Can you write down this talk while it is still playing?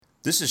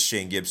This is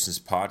Shane Gibson's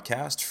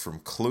podcast from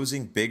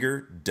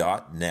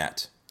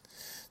closingbigger.net.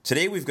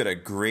 Today we've got a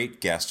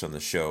great guest on the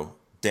show,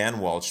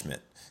 Dan Waldschmidt.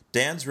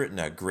 Dan's written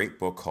a great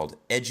book called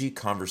Edgy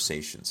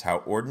Conversations: How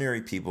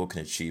Ordinary People Can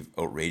Achieve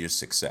Outrageous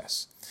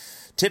Success.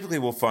 Typically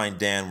we'll find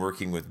Dan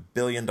working with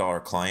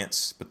billion-dollar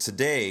clients, but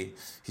today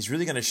he's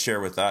really going to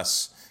share with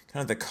us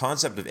kind of the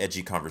concept of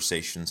edgy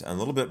conversations and a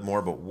little bit more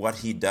about what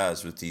he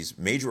does with these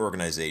major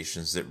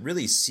organizations that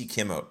really seek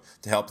him out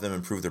to help them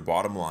improve their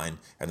bottom line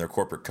and their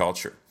corporate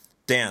culture.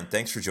 Dan,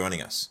 thanks for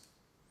joining us.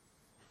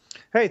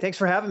 Hey, thanks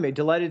for having me.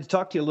 Delighted to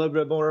talk to you a little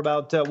bit more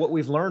about what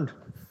we've learned.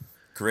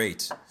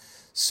 Great.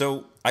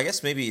 So I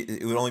guess maybe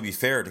it would only be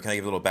fair to kind of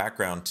give a little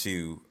background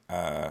to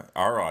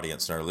our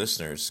audience and our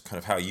listeners, kind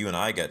of how you and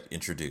I got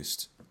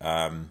introduced.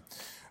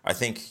 I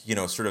think,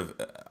 sort of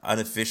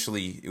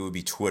unofficially it would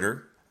be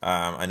Twitter.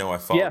 I know I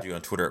followed you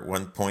on Twitter at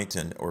one point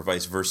or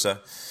vice versa.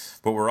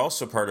 But we're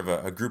also part of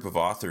a group of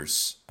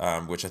authors,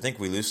 which I think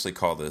we loosely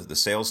call the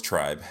sales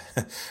tribe,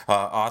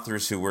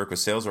 authors who work with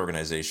sales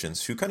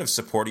organizations who kind of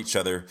support each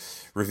other,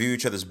 review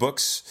each other's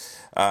books,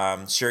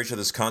 share each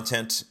other's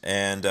content,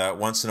 and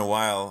once in a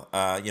while,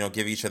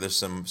 give each other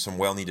some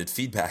well-needed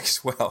feedback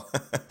as well.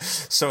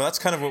 So that's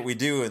kind of what we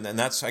do, and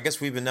that's, I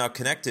guess we've been now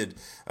connected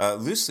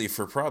loosely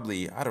for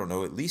probably,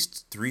 at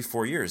least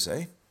 3-4 years,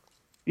 eh?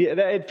 Yeah,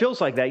 it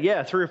feels like that.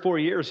 Yeah, 3 or 4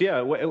 years.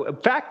 Yeah. In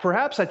fact,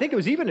 perhaps I think it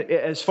was even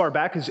as far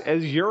back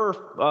as your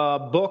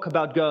book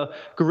about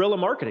guerrilla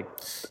marketing.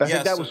 I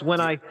think that was when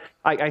I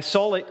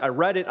saw it, I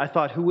read it, I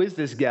thought, who is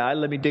this guy?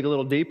 Let me dig a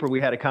little deeper. We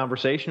had a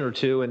conversation or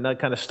two, and that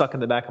kind of stuck in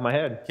the back of my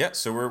head. Yeah,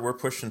 so we're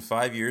pushing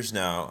 5 years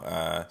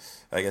now.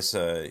 I guess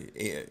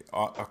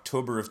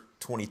October of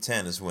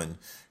 2010 is when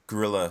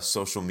guerrilla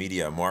social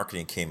media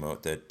marketing came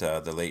out that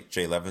the late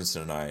Jay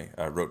Levinson and I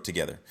wrote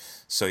together.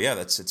 So yeah,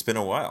 it's been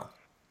a while.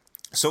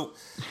 So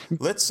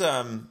let's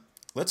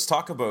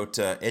talk about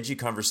edgy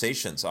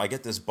conversations. I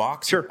get this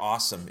box of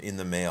awesome in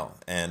the mail,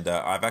 and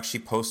I've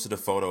actually posted a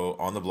photo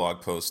on the blog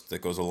post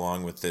that goes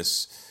along with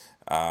this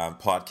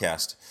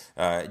podcast.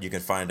 You can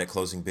find it at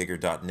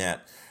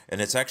closingbigger.net. And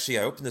it's actually,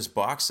 I opened this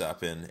box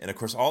up, and of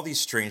course, all these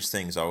strange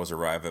things always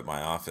arrive at my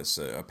office,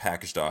 a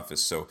packaged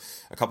office. So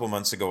a couple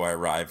months ago, I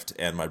arrived,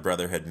 and my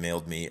brother had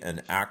mailed me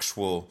an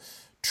actual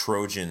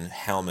Trojan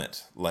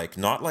helmet,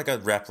 not like a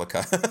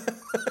replica,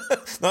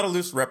 not a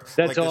loose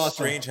replica, like awesome. This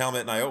strange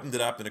helmet. And I opened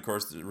it up, and of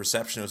course the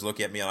receptionist was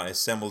looking at me, and I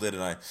assembled it,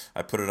 and I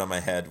put it on my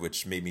head,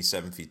 which made me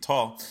 7 feet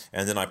tall.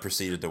 And then I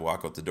proceeded to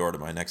walk out the door to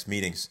my next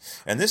meetings.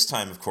 And this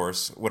time, of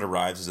course, what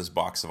arrives is this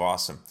box of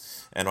awesome.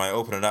 And when I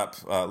open it up,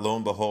 lo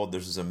and behold,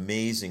 there's this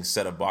amazing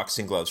set of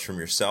boxing gloves from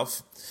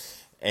yourself.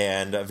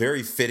 And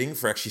very fitting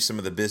for actually some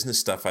of the business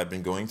stuff I've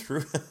been going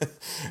through.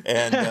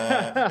 And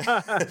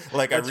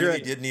I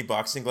really did need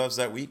boxing gloves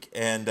that week.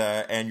 And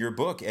your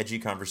book, Edgy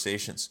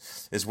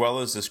Conversations, as well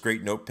as this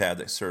great notepad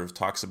that sort of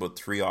talks about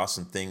 3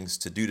 awesome things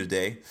to do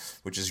today,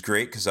 which is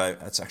great because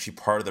that's actually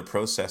part of the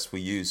process we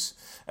use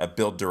at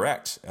Build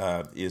Direct,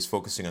 is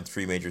focusing on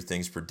 3 major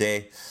things per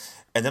day.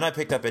 And then I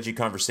picked up Edgy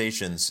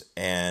Conversations,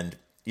 and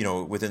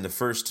within the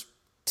first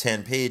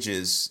 10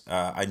 pages,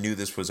 I knew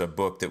this was a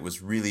book that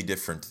was really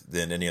different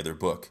than any other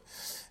book.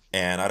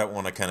 And I don't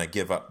want to kind of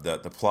give up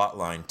the plot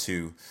line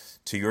to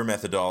your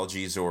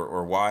methodologies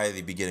or why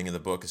the beginning of the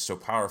book is so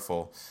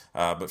powerful.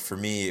 But for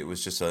me, it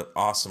was just an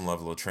awesome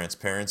level of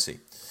transparency.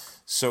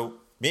 So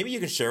maybe you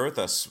can share with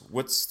us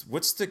what's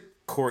the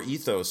core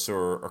ethos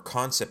or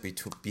concept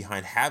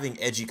behind having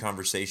edgy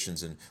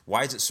conversations, and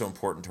why is it so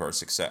important to our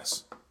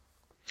success?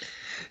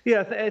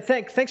 Yeah,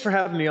 thanks for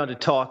having me on to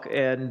talk.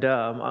 And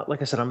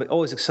like I said, I'm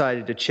always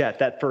excited to chat.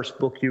 That first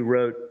book you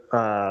wrote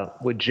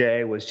with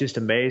Jay was just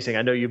amazing.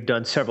 I know you've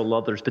done several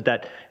others,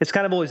 but it's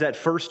kind of always that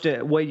first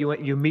way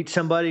you meet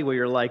somebody where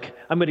you're like,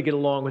 I'm going to get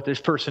along with this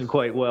person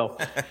quite well.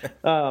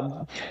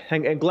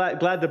 And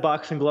glad the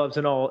boxing gloves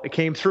and all, it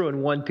came through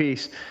in one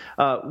piece.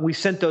 We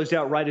sent those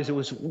out right as it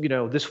was,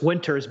 this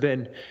winter has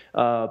been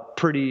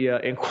pretty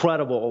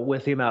incredible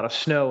with the amount of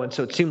snow. And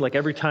so it seemed like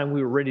every time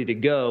we were ready to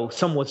go,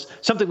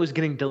 something was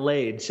getting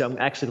delayed. So I'm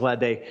actually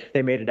glad they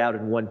made it out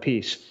in one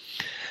piece.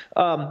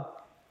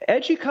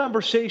 Edgy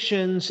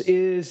Conversations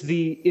is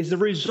the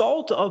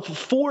result of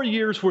 4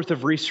 years worth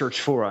of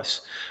research for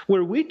us,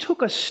 where we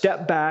took a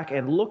step back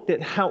and looked at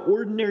how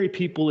ordinary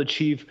people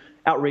achieve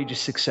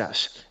outrageous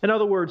success. In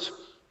other words,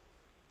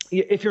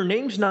 if your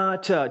name's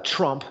not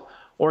Trump,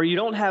 or you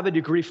don't have a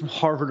degree from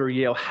Harvard or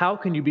Yale, how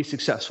can you be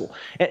successful?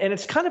 And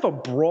it's kind of a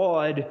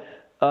broad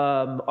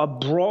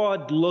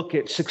look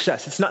at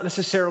success. It's not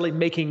necessarily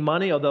making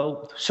money,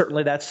 although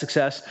certainly that's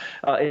success.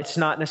 It's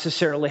not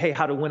necessarily, hey,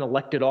 how to win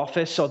elected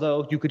office,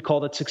 although you could call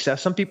that success.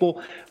 Some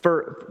people,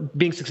 for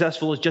being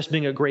successful, is just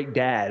being a great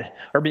dad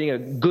or being a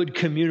good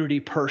community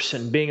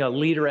person, being a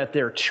leader at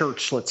their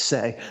church, let's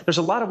say. There's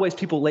a lot of ways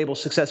people label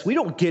success. We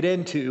don't get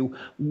into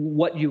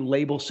what you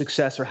label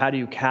success or how do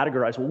you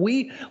categorize. What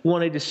we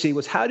wanted to see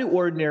was, how do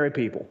ordinary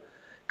people,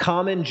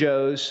 common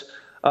Joes,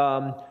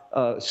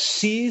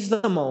 seize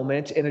the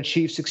moment and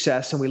achieve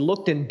success. And we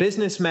looked in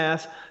business,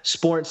 math,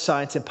 sports,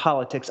 science, and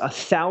politics,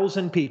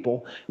 1,000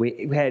 people.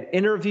 We had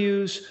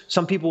interviews.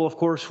 Some people, of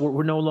course,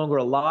 were no longer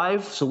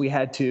alive, so we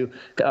had to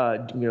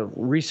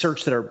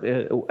research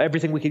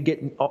everything we could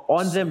get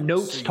on them,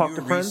 notes, so talk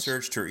to friends. You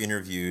researched or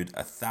interviewed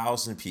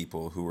 1,000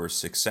 people who were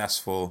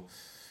successful,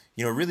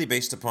 really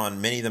based upon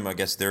many of them, I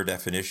guess, their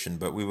definition,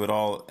 but we would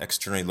all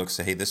externally look and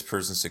say, hey, this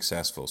person's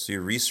successful. So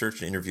you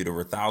researched and interviewed over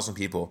 1,000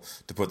 people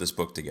to put this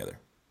book together.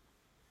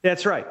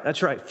 That's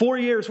right. 4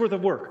 years worth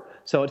of work.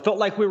 So it felt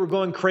like we were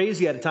going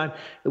crazy at a time.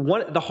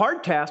 The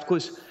hard task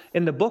was,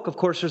 in the book, of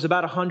course, there's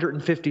about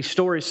 150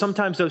 stories.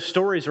 Sometimes those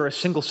stories are a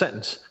single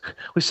sentence.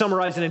 We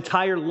summarize an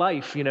entire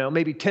life,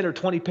 maybe 10 or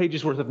 20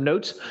 pages worth of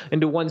notes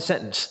into one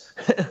sentence.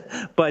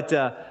 But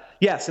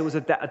yes, it was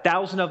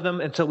 1,000 of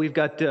them. And so we've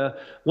got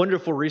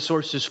wonderful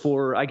resources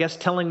for, I guess,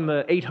 telling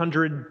the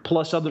 800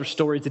 plus other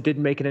stories that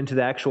didn't make it into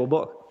the actual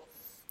book.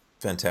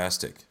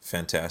 Fantastic.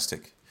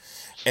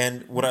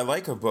 And what I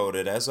like about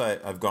it, as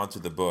I've gone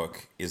through the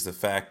book, is the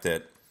fact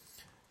that,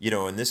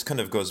 and this kind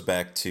of goes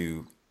back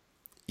to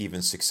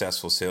even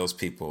successful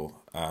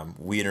salespeople.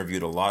 We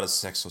interviewed a lot of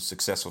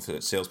successful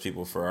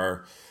salespeople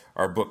for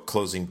our book,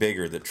 Closing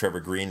Bigger, that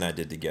Trevor Green and I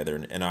did together.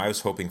 And I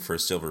was hoping for a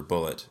silver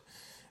bullet.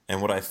 And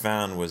what I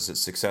found was that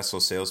successful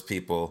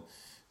salespeople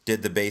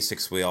did the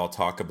basics we all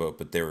talk about,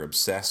 but they were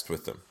obsessed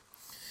with them.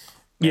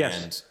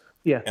 Yes.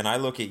 And I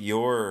look at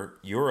your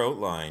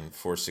outline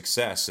for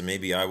success, and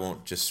maybe I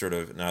won't just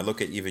and I look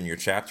at even your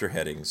chapter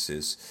headings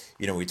is,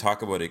 we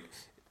talk about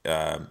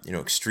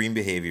extreme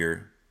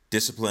behavior,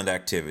 disciplined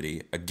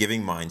activity, a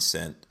giving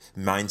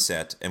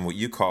mindset, and what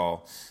you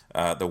call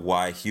the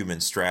why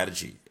human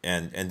strategy.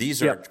 And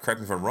these are, correct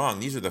me if I'm wrong,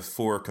 these are the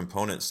 4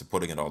 components to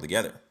putting it all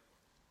together.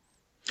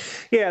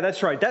 Yeah,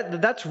 that's right.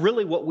 That's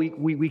really what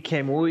we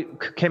came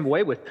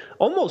away with.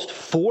 Almost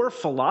 4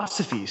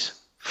 philosophies.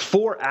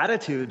 4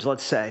 attitudes,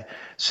 let's say.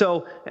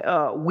 So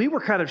we were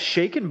kind of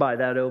shaken by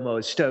that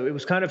almost. It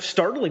was kind of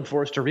startling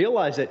for us to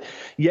realize that,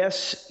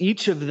 yes,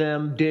 each of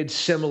them did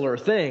similar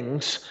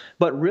things,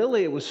 but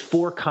really it was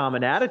 4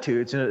 common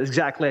attitudes. And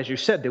exactly as you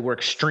said, they were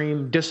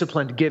extreme,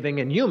 disciplined, giving,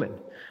 and human.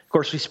 Of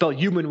course, we spell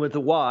human with a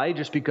Y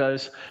just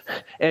because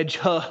edge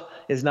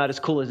is not as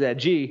cool as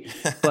edgy.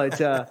 But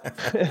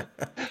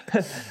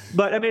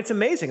but I mean, it's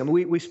amazing. I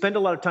mean, we spend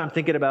a lot of time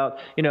thinking about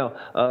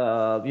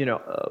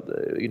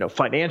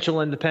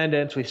financial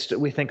independence.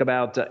 We think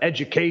about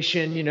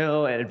education,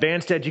 and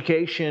advanced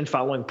education,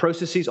 following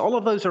processes. All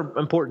of those are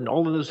important.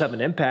 All of those have an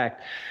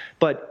impact.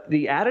 But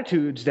the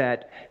attitudes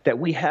that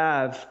we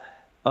have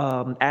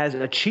as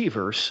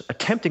achievers,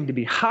 attempting to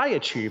be high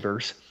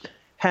achievers,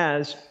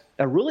 has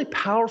a really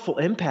powerful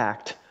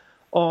impact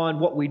on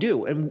what we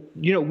do. And,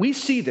 we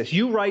see this.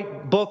 You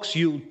write books,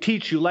 you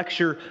teach, you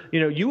lecture,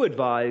 you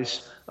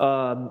advise,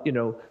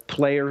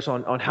 players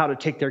on how to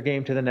take their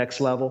game to the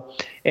next level.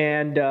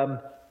 And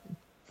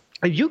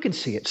you can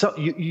see it. So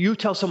you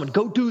tell someone,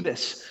 go do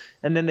this.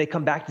 And then they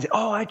come back and say,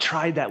 oh, I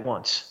tried that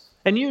once.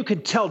 And you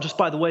can tell just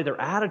by the way their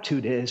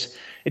attitude is.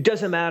 It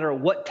doesn't matter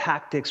what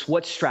tactics,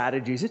 what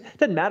strategies. It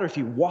doesn't matter if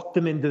you walked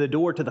them into the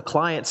door to the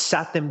client,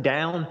 sat them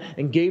down,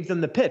 and gave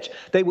them the pitch.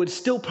 They would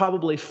still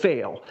probably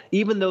fail,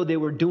 even though they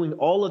were doing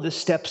all of the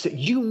steps that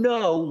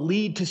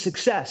lead to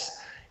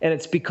success. And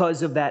it's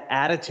because of that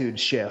attitude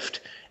shift.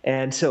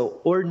 And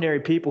so ordinary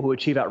people who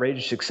achieve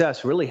outrageous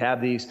success really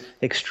have these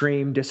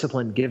extreme,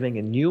 disciplined, giving,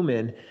 and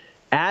human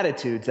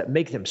attitudes that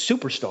make them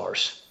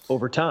superstars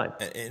over time.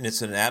 And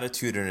it's an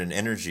attitude and an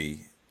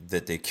energy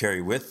that they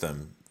carry with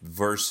them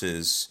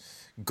versus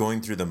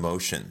going through the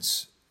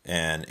motions.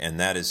 And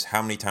that is,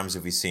 how many times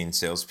have we seen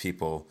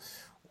salespeople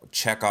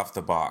check off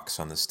the box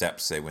on the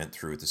steps they went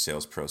through the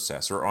sales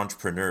process, or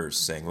entrepreneurs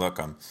saying, look,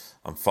 I'm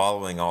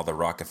following all the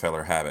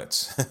Rockefeller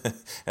habits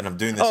and I'm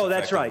doing this effectively.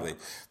 That's right.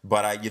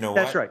 But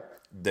that's right.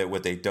 That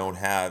what they don't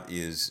have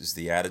is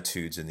the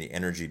attitudes and the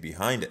energy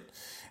behind it.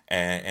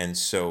 And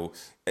so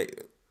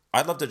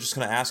I'd love to just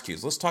kind of ask you,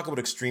 let's talk about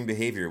extreme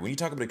behavior. When you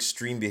talk about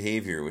extreme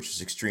behavior, which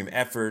is extreme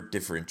effort,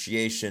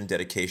 differentiation,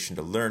 dedication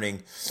to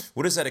learning,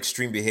 what does that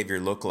extreme behavior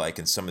look like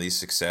in some of these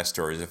success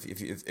stories?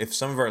 If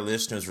some of our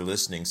listeners are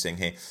listening saying,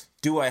 hey,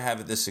 do I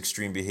have this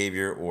extreme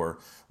behavior, or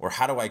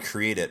how do I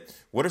create it?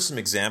 What are some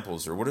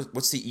examples, or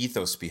what's the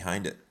ethos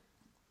behind it?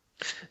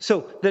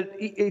 So the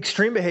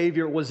extreme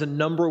behavior was the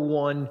number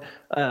one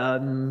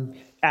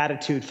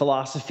attitude,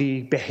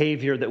 philosophy,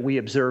 behavior that we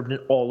observed in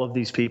all of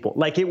these people.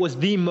 Like, it was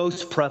the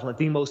most prevalent,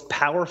 the most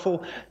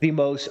powerful, the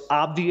most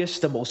obvious,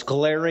 the most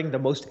glaring, the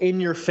most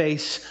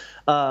in-your-face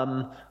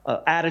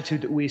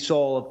attitude that we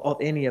saw of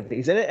any of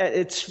these. And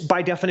it's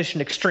by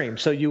definition extreme.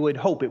 So you would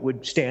hope it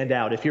would stand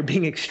out. If you're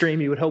being extreme,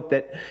 you would hope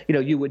that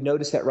you would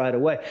notice that right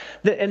away.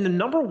 And the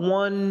number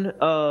one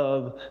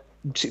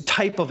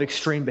type of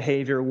extreme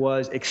behavior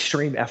was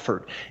extreme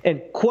effort.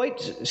 And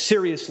quite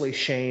seriously,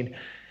 Shane,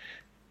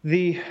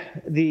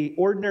 the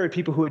ordinary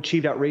people who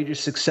achieved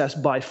outrageous success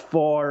by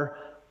far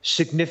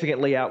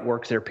significantly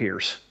outwork their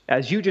peers.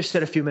 As you just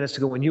said a few minutes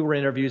ago, when you were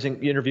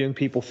interviewing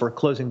people for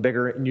Closing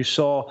Bigger, and you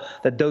saw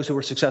that those who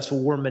were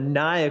successful were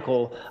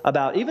maniacal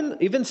about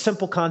even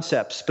simple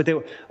concepts, but they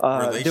were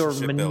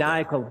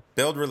maniacal.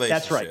 Build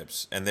relationships, That's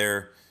right. And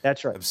they're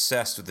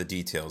obsessed with the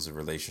details of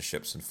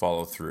relationships and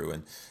follow through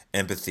and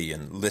empathy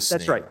and listening.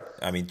 That's right.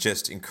 I mean,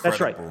 just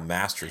incredible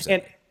masters at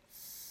it.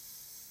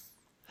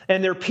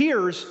 And their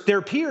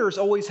peers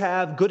always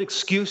have good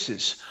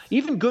excuses,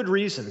 even good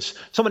reasons.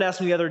 Someone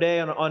asked me the other day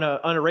on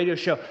a radio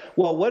show,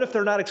 well, what if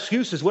they're not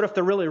excuses? What if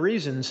they're really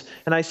reasons?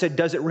 And I said,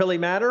 does it really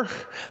matter?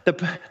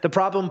 The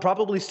problem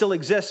probably still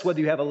exists, whether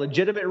you have a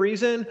legitimate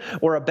reason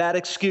or a bad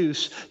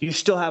excuse, you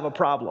still have a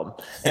problem.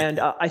 And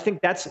I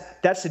think that's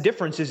the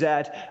difference, is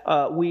that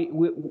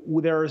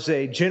there's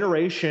a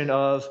generation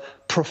of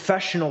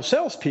professional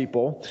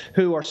salespeople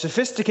who are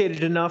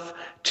sophisticated enough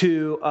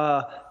to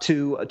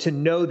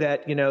know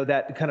that,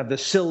 that kind of the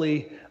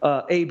silly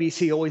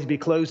ABC, always be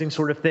closing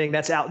sort of thing,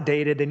 that's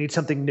outdated. They need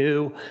something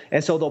new,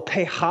 and so they'll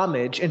pay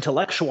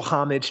intellectual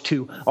homage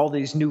to all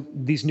these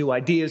new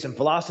ideas and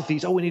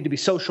philosophies. Oh, we need to be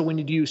social. We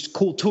need to use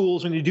cool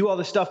tools. We need to do all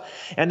this stuff,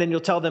 and then you'll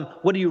tell them,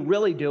 "What are you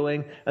really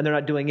doing?" And they're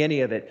not doing any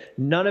of it.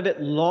 None of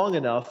it long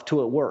enough till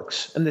it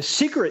works. And the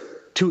secret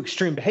to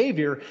extreme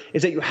behavior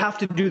is that you have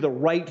to do the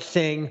right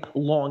thing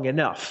long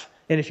enough.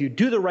 And if you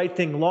do the right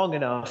thing long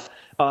enough,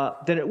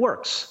 then it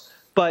works.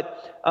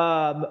 But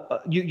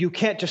you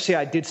can't just say,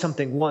 I did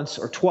something once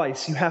or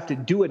twice. You have to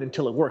do it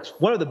until it works.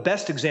 One of the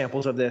best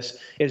examples of this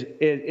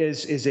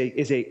is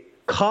a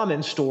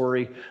common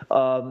story,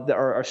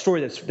 or a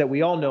story that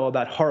we all know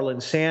about Harlan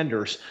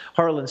Sanders.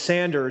 Harlan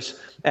Sanders,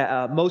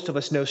 most of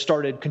us know,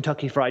 started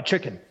Kentucky Fried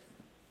Chicken.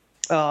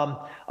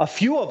 A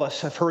few of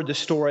us have heard the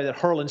story that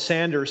Harlan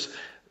Sanders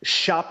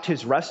shopped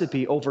his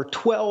recipe over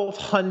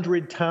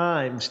 1,200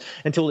 times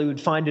until he would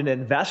find an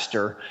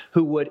investor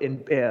who would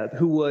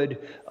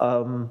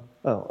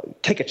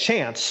take a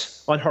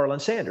chance on Harlan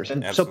Sanders.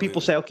 And Absolutely. So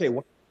people say, okay,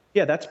 well,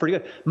 yeah, that's pretty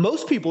good.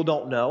 Most people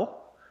don't know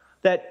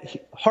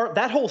that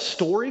that whole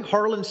story,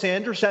 Harlan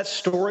Sanders, that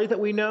story that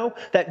we know,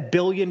 that $1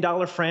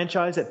 billion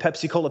franchise that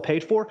Pepsi-Cola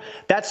paid for,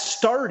 that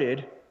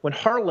started when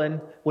Harlan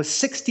was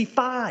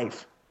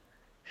 65.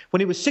 When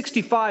he was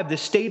 65, the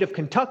state of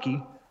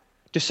Kentucky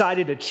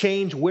decided to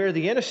change where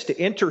the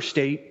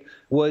interstate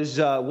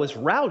was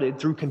routed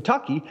through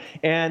Kentucky,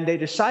 and they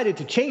decided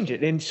to change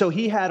it. And so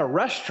he had a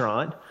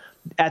restaurant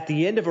at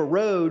the end of a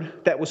road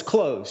that was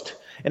closed,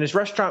 and his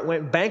restaurant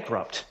went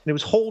bankrupt. And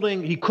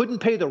he couldn't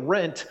pay the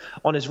rent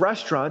on his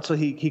restaurant, so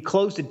he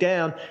closed it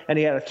down, and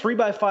he had a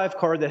 3x5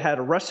 card that had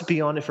a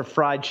recipe on it for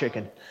fried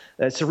chicken.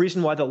 That's the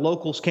reason why the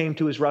locals came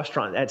to his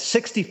restaurant. At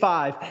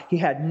 65, he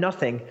had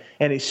nothing,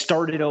 and he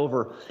started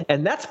over.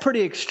 And that's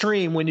pretty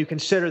extreme when you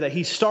consider that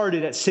he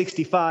started at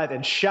 65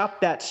 and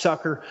shopped that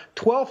sucker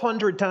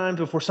 1,200 times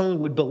before someone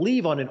would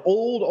believe on an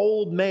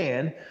old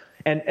man.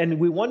 And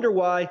we wonder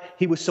why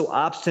he was so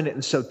obstinate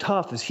and so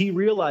tough, as he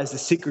realized the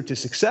secret to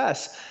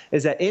success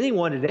is that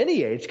anyone at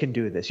any age can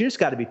do this. You just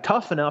got to be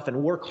tough enough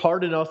and work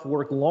hard enough,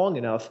 work long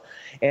enough,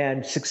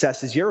 and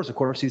success is yours. Of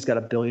course, he's got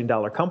a $1 billion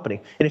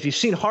company. And if you've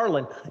seen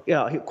Harlan,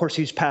 of course,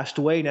 he's passed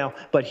away now,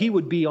 but he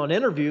would be on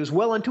interviews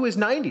well into his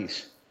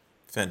 90s.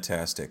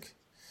 Fantastic.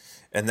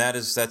 And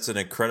that's an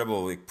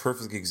incredible,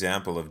 perfect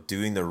example of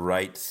doing the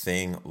right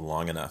thing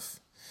long enough.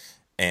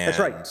 And, that's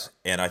right.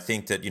 And I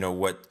think that,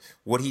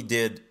 what he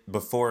did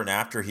before and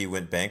after he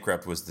went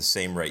bankrupt was the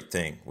same right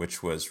thing,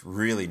 which was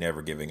really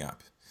never giving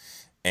up.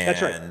 And,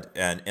 that's right.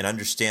 And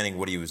understanding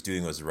what he was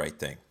doing was the right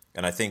thing.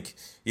 And I think,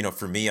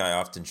 for me, I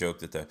often joke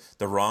that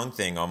the wrong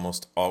thing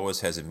almost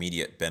always has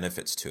immediate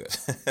benefits to it.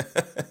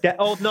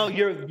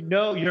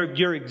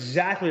 You're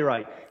exactly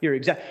right.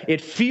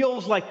 It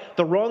feels like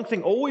the wrong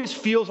thing always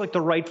feels like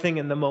the right thing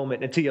in the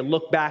moment until you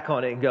look back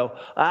on it and go,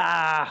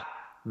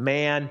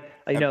 man,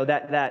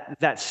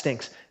 that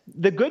stinks.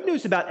 The good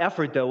news about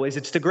effort, though, is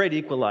it's the great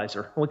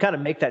equalizer. And we kind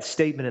of make that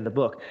statement in the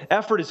book.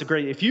 Effort is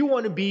if you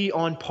want to be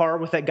on par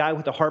with that guy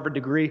with the Harvard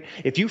degree,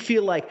 if you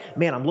feel like,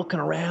 man, I'm looking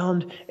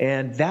around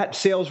and that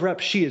sales rep,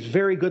 she is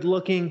very good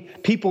looking.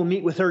 People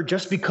meet with her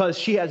just because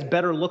she has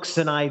better looks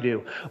than I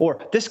do.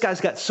 Or this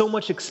guy's got so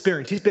much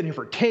experience. He's been here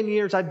for 10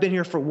 years. I've been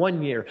here for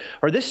 1 year.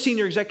 Or this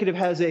senior executive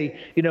has an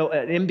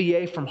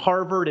MBA from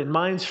Harvard and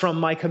mine's from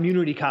my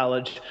community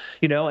college,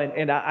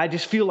 and I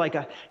just feel like,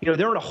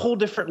 they're in a whole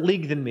different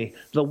league than me.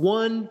 The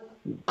one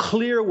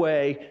clear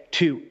way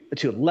to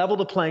level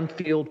the playing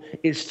field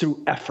is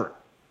through effort.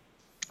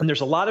 And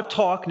there's a lot of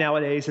talk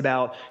nowadays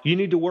about you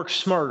need to work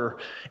smarter.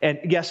 And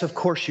yes, of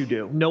course you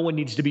do. No one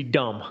needs to be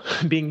dumb.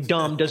 Being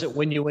dumb doesn't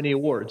win you any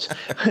awards.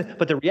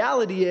 But the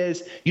reality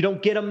is you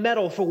don't get a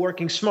medal for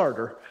working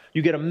smarter.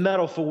 You get a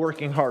medal for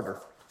working harder.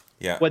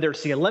 Yeah. Whether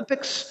it's the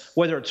Olympics,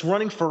 whether it's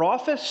running for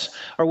office,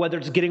 or whether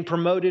it's getting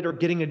promoted or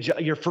getting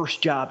your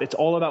first job, it's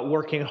all about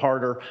working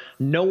harder.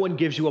 No one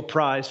gives you a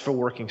prize for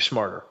working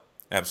smarter.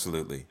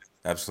 Absolutely.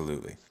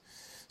 Absolutely.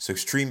 So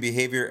extreme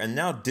behavior and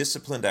now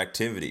disciplined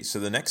activity. So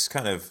the next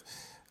kind of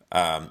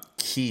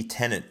key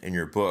tenet in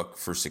your book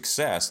for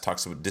success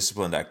talks about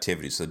disciplined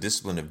activity. So the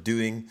discipline of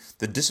doing,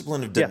 the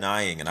discipline of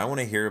denying, and I want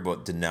to hear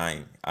about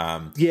denying.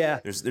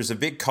 There's a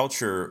big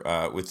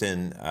culture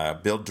within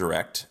Build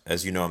Direct.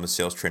 As you know, I'm a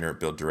sales trainer at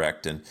Build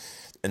Direct, and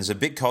there's a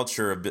big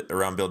culture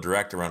around Build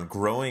Direct, around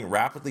growing,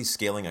 rapidly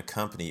scaling a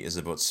company is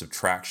about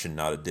subtraction,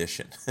 not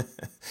addition.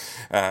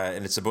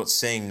 And it's about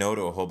saying no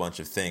to a whole bunch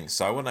of things.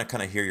 So I want to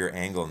kind of hear your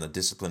angle on the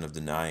discipline of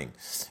denying.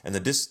 And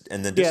the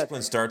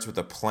discipline starts with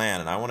a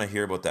plan, and I want to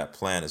hear about that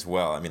plan as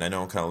well. I mean, I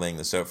know I'm kind of laying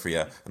this out for you.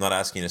 I'm not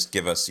asking you to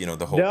give us, the whole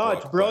book. No,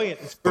 it's brilliant.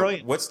 It's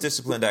brilliant. What's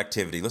disciplined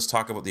activity? Let's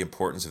talk about the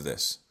importance of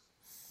this.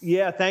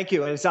 Yeah, thank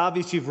you. And it's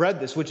obvious you've read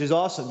this, which is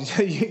awesome.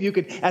 You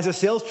could, as a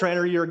sales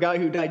trainer, you're a guy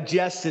who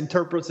digests,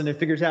 interprets, and then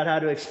figures out how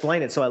to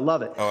explain it. So I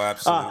love it. Oh,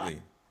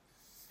 absolutely.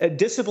 A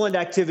disciplined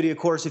activity, of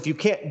course, if you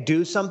can't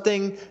do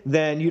something,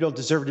 then you don't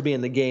deserve to be in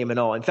the game at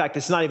all. In fact,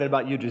 it's not even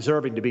about you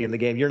deserving to be in the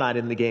game. You're not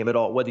in the game at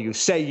all, whether you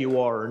say you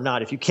are or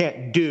not. If you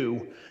can't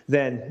do,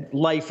 then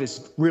life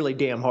is really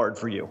damn hard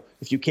for you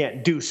if you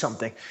can't do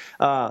something.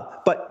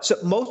 But so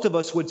most of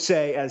us would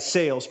say, as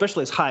sales,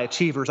 especially as high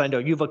achievers, I know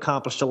you've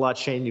accomplished a lot,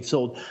 Shane. You've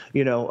sold,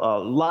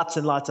 lots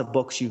and lots of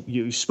books.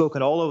 You've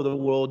spoken all over the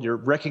world. You're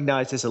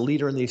recognized as a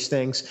leader in these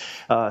things,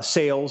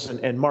 sales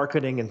and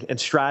marketing and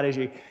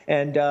strategy.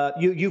 And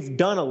you've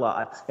done a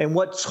lot. And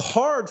what's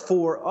hard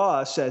for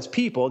us as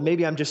people,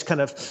 maybe I'm just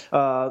kind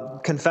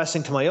of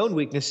confessing to my own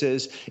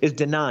weaknesses, is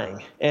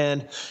denying.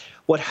 And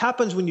what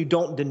happens when you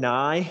don't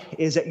deny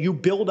is that you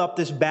build up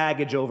this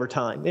baggage over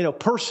time.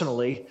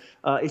 Personally,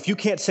 if you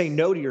can't say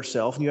no to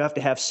yourself and you have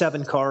to have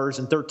 7 cars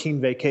and 13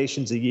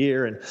 vacations a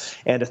year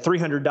and a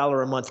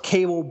 $300 a month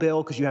cable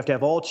bill because you have to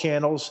have all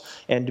channels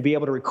and to be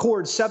able to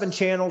record 7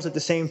 channels at the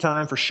same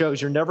time for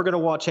shows you're never going to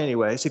watch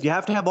anyways, if you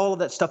have to have all of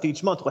that stuff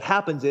each month, what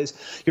happens is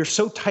you're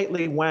so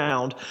tightly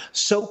wound,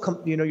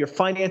 your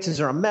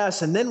finances are a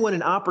mess, and then when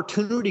an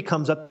opportunity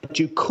comes up that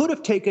you could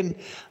have taken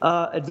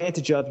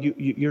advantage of,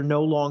 you're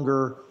no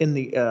longer in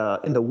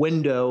the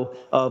window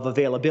of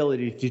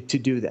availability to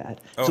do that.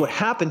 Oh. So what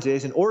happens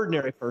is an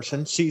ordinary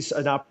person sees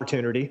an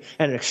opportunity,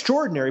 and an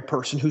extraordinary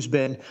person who's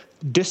been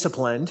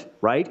disciplined,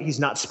 right? He's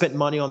not spent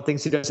money on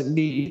things he doesn't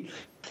need.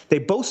 They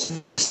both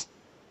see the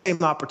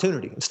same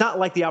opportunity. It's not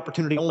like the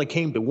opportunity only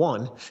came to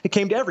one; it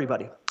came to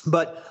everybody.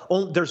 But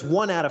there's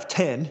 1 out of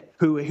 10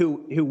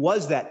 who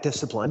was that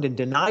disciplined and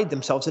denied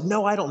themselves, said,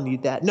 "No, I don't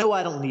need that. No,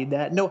 I don't need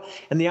that. No,"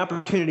 and the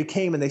opportunity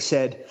came, and they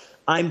said,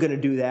 "I'm going to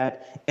do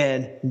that."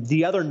 And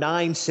the other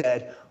 9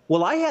 said,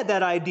 "Well, I had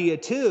that idea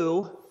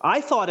too. I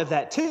thought of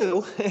that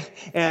too."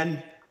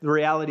 And the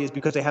reality is,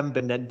 because they haven't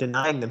been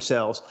denying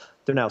themselves,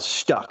 they're now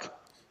stuck.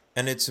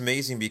 And it's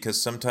amazing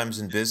because sometimes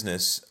in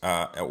business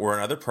or in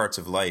other parts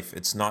of life,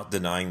 it's not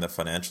denying the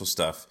financial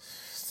stuff.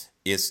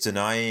 It's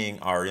denying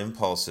our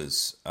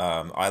impulses.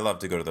 I love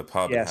to go to the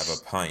pub and have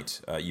a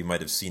pint. You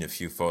might have seen a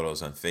few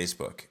photos on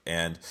Facebook.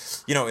 And,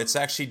 it's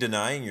actually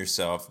denying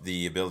yourself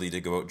the ability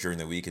to go out during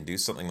the week and do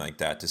something like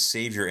that to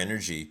save your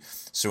energy.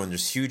 So when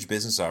there's huge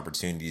business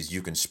opportunities,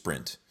 you can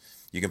sprint.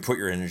 You can put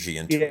your energy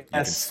into it.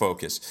 You can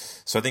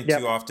focus. So I think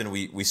too often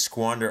we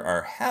squander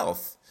our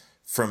health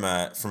from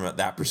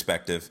that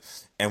perspective,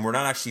 and we're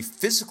not actually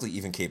physically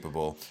even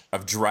capable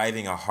of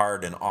driving a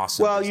hard and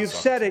awesome. Well, you've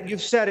said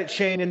it,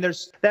 Shane, and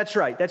that's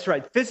right.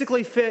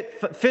 Physically fit,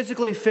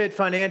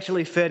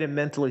 financially fit, and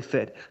mentally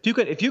fit.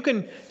 If you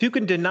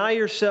can deny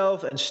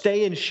yourself and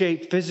stay in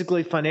shape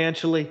physically,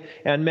 financially,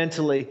 and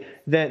mentally,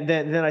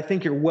 then I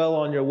think you're well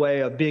on your way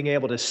of being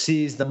able to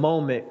seize the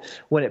moment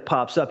when it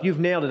pops up. You've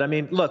nailed it. I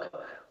mean, look.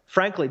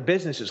 Frankly,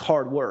 business is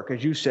hard work.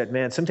 As you said,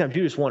 man, sometimes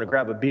you just want to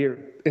grab a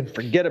beer and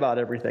forget about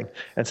everything.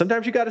 And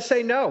sometimes you got to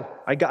say, no,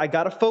 I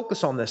got to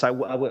focus on this. I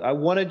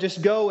want to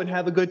just go and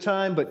have a good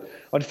time, but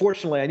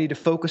unfortunately, I need to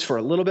focus for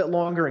a little bit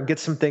longer and get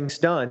some things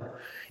done.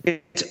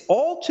 It's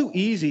all too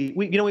easy.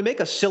 We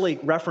make a silly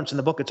reference in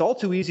the book. It's all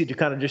too easy to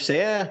kind of just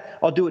say,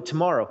 I'll do it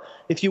tomorrow.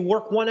 If you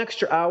work 1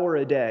 extra hour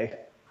a day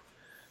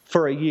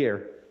for a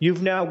year,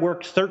 you've now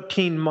worked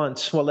 13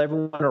 months while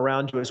everyone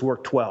around you has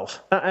worked 12.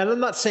 And I'm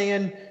not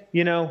saying,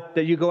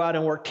 that you go out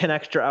and work 10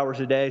 extra hours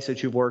a day so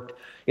that you've worked,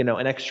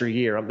 an extra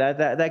year.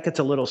 That gets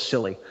a little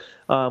silly.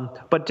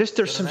 But just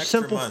there's some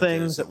simple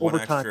things that over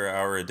time. 1 extra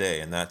hour a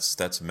day, and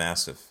that's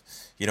massive.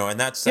 And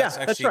that's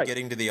actually right.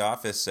 Getting to the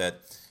office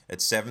at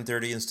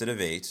 7:30 instead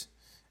of 8.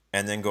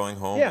 And then going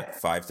home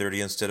at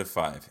 5:30 instead of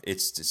 5.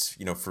 It's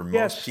just, for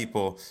most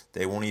people,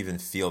 they won't even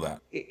feel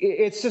that.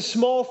 It's the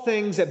small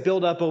things that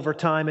build up over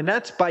time, and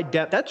that's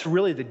that's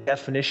really the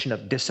definition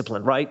of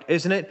discipline, right?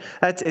 Isn't it?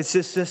 It's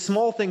just the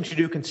small things you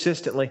do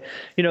consistently.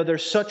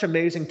 There's such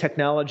amazing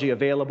technology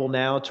available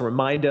now to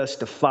remind us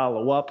to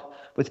follow up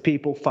with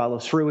people, follow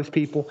through with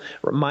people,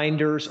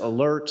 reminders,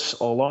 alerts,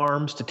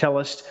 alarms to tell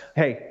us,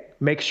 hey,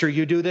 make sure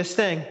you do this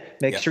thing,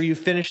 make sure you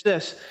finish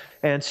this.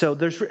 And so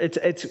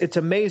it's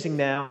amazing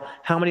now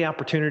how many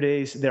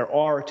opportunities there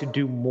are to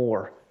do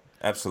more.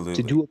 Absolutely.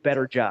 To do a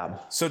better job.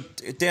 So,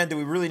 Dan, do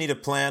we really need a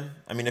plan?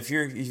 I mean, if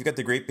you've got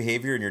the great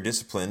behavior and you're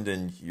disciplined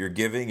and you're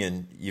giving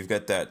and you've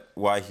got that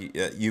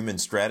human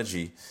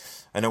strategy,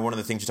 I know one of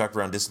the things you talked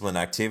around disciplined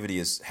activity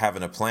is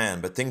having a plan,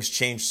 but things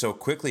change so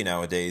quickly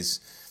nowadays.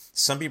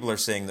 Some people are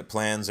saying that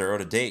plans are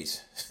out of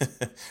date.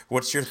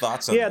 What's your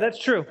thoughts on Yeah, that?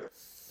 that's true.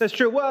 That's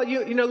true. Well,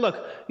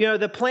 look,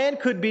 the plan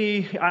could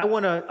be I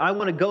want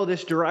to go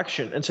this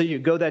direction, and so you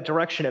go that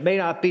direction. It may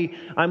not be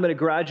I'm going to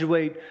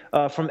graduate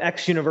from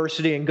X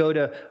university and go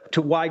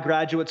to Y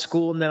graduate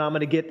school, and then I'm going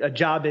to get a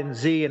job in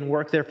Z and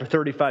work there for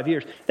 35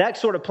 years. That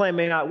sort of plan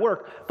may not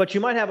work, but you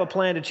might have a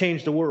plan to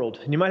change the world,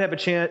 and you might have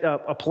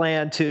a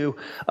plan to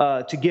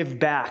give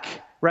back.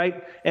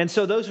 Right, and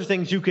so those are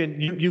things you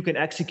can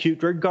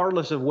execute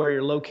regardless of where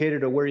you're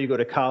located or where you go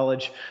to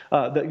college.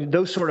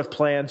 Those sort of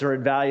plans are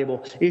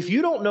invaluable. If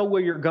you don't know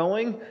where you're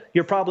going,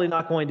 you're probably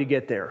not going to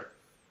get there.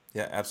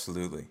 Yeah,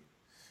 absolutely.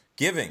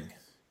 Giving.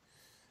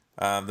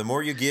 The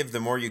more you give, the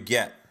more you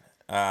get.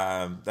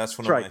 That's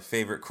one of my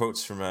favorite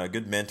quotes from a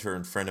good mentor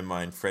and friend of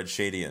mine, Fred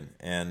Shadian,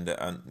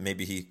 and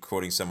maybe he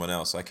quoting someone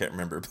else. I can't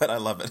remember, but I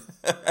love it.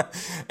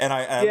 And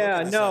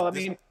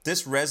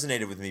this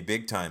resonated with me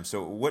big time.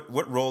 So,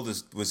 what role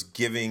was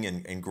giving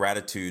and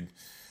gratitude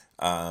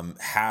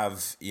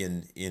have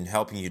in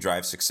helping you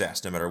drive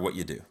success, no matter what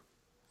you do?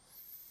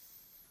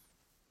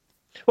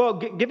 Well,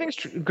 giving's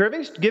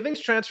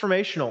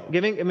transformational.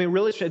 Giving, I mean,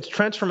 really, it's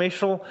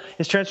transformational.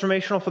 It's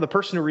transformational for the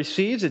person who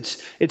receives.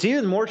 It's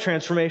even more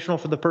transformational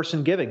for the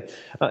person giving.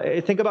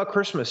 Think about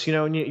Christmas,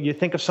 and you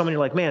think of someone, you're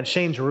like, man,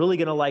 Shane's really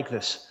going to like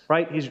this,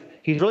 right? He's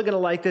really going to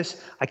like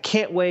this. I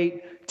can't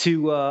wait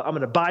to. I'm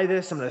going to buy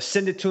this. I'm going to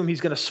send it to him.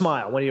 He's going to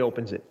smile when he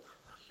opens it.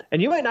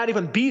 And you might not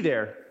even be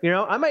there,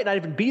 I might not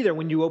even be there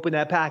when you open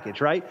that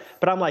package, right?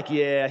 But I'm like,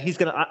 yeah, he's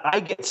going to, I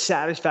get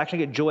satisfaction,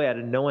 I get joy out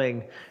of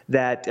knowing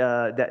that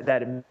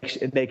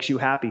it makes you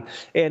happy.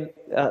 And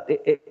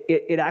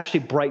it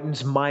actually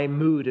brightens my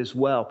mood as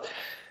well.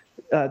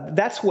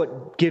 That's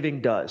what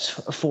giving does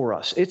for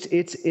us.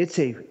 It's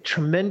a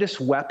tremendous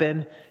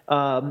weapon,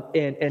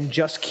 and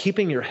just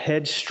keeping your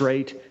head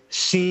straight,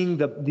 seeing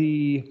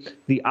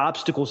the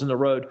obstacles in the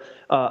road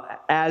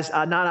as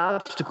not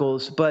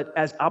obstacles, but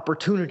as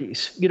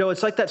opportunities.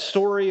 It's like that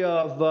story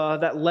of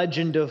that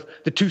legend of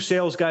the two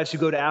sales guys who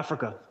go to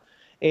Africa.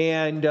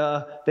 And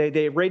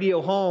they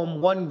radio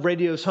home. One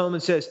radios home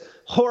and says,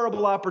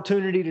 "Horrible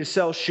opportunity to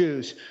sell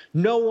shoes.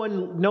 No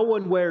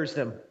one wears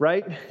them,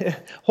 right?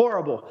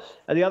 Horrible."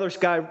 And the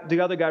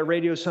other guy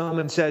radios home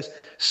and says,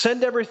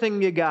 "Send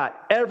everything you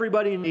got.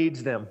 Everybody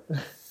needs them."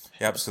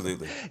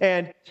 Absolutely.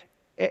 And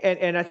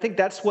I think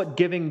that's what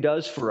giving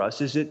does for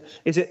us. Is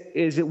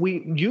it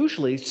we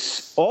usually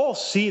all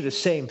see the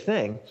same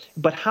thing,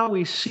 but how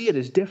we see it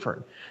is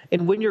different.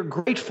 And when you're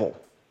grateful,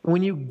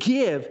 when you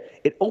give,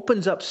 it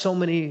opens up so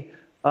many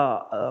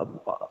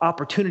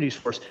opportunities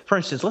for us. For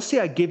instance, let's say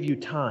I give you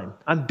time.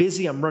 I'm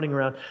busy, I'm running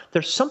around.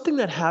 There's something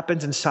that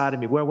happens inside of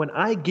me where when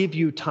I give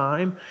you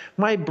time,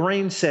 my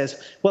brain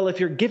says, well, if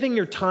you're giving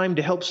your time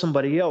to help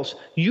somebody else,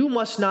 you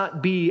must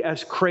not be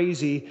as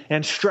crazy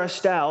and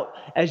stressed out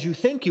as you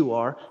think you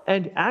are.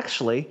 And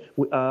actually,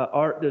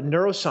 the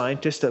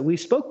neuroscientist that we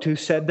spoke to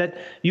said that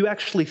you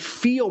actually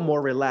feel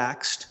more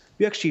relaxed.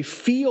 You actually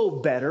feel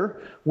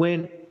better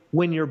when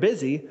you're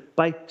busy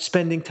by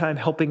spending time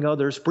helping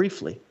others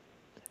briefly.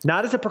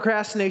 Not as a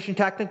procrastination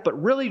tactic,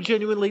 but really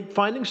genuinely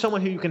finding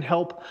someone who you can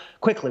help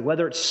quickly,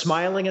 whether it's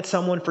smiling at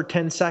someone for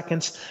 10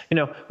 seconds,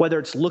 whether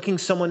it's looking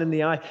someone in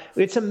the eye.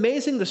 It's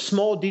amazing the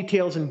small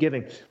details in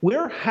giving.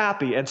 We're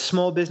happy as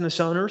small business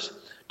owners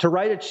to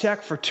write a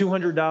check for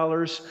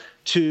 $200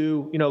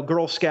 to,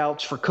 Girl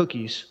Scouts for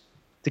cookies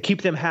to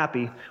keep them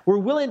happy. We're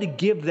willing to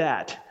give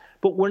that,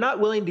 but we're not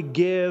willing to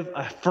give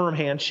a firm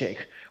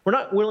handshake. We're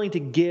not willing to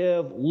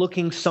give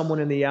looking someone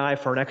in the eye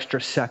for an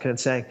extra second and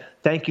saying,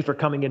 "Thank you for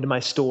coming into my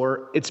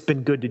store. It's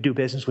been good to do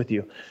business with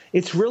you."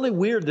 It's really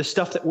weird, the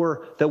stuff that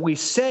we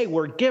say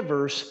we're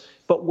givers,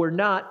 but we're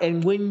not.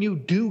 And when you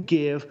do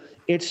give,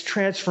 it's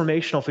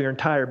transformational for your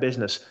entire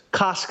business.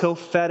 Costco,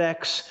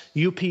 FedEx,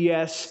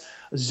 UPS,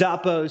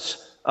 Zappos,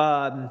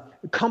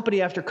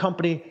 company after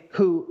company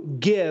who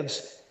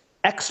gives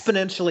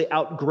exponentially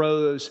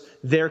outgrows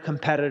their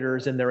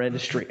competitors in their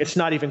industry. It's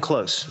not even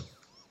close.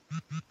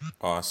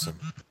 Awesome.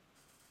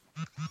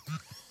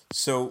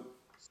 So,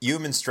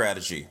 human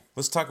strategy.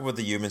 Let's talk about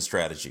the human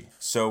strategy.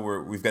 So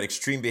we've got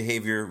extreme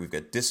behavior, we've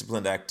got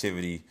disciplined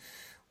activity,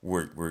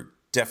 we're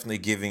definitely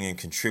giving and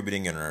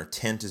contributing, and our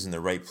intent is in the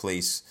right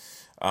place.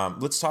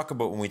 Let's talk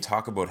about when we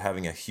talk about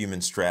having a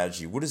human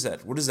strategy. What does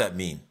that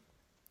mean?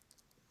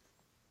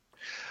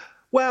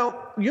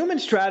 Well, human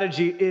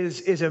strategy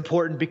is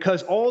important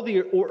because all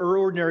the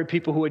ordinary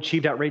people who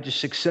achieved outrageous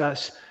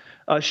success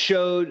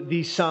showed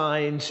these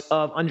signs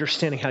of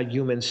understanding how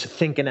humans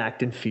think and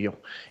act and feel,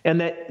 and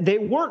that they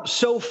weren't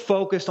so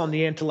focused on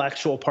the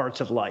intellectual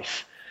parts of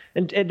life.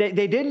 And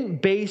they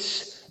didn't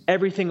base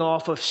everything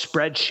off of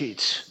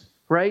spreadsheets,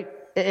 right?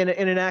 In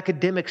an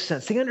academic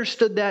sense. They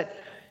understood that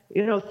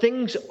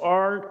things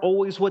aren't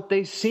always what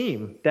they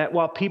seem. That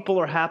while people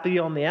are happy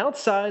on the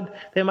outside,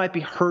 they might be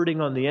hurting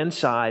on the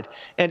inside.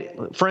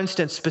 And for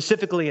instance,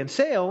 specifically in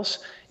sales,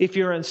 if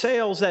you're in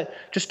sales, that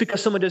just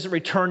because someone doesn't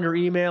return your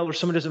email or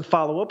someone doesn't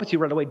follow up with you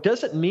right away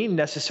doesn't mean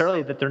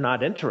necessarily that they're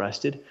not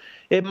interested.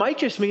 It might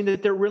just mean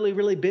that they're really,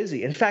 really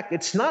busy. In fact,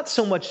 it's not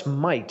so much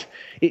might.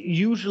 It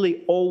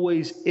usually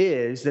always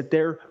is that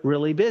they're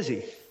really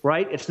busy,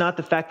 right? It's not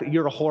the fact that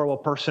you're a horrible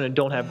person and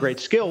don't have great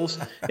skills.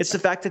 It's the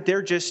fact that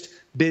they're just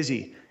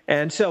busy.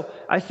 And so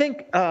I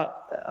think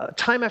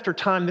time after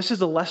time, this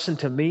is a lesson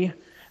to me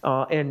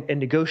in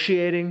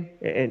negotiating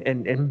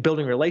and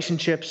building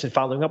relationships and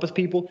following up with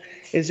people,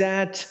 is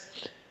that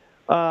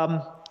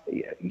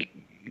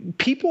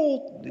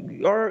people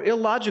are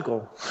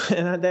illogical,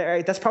 and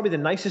that's probably the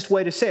nicest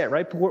way to say it,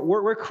 right?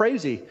 We're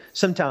crazy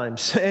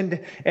sometimes, and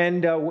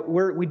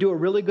we do a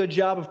really good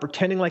job of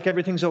pretending like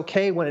everything's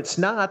okay when it's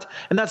not,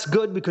 and that's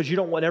good because you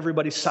don't want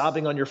everybody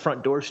sobbing on your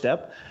front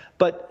doorstep.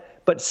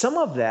 But some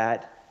of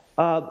that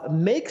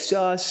makes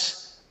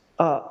us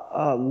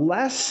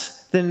less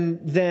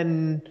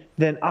than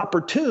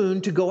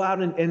opportune to go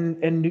out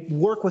and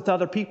work with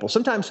other people.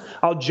 Sometimes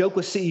I'll joke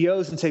with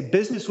CEOs and say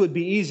business would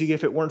be easy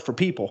if it weren't for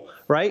people,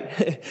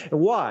 right?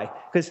 Why?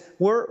 Because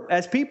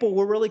as people,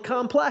 we're really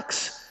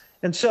complex.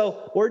 And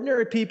so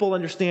ordinary people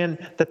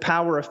understand the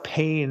power of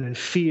pain and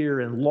fear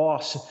and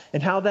loss,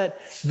 and how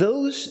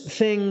those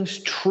things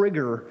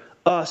trigger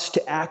us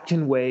to act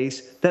in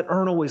ways that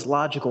aren't always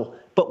logical.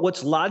 But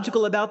what's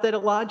logical about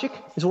that logic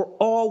is we're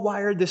all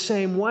wired the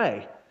same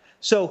way.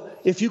 So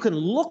if you can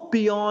look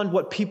beyond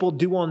what people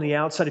do on the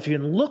outside, if you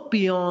can look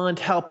beyond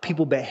how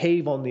people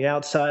behave on the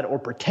outside or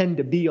pretend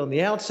to be on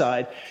the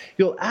outside,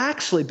 you'll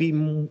actually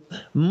be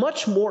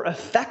much more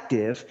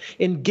effective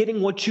in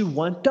getting what you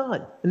want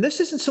done. And this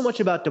isn't so much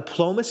about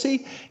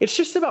diplomacy. It's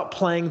just about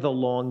playing the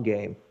long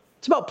game.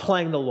 It's about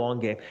playing the long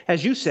game.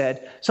 As you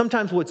said,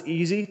 sometimes what's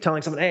easy,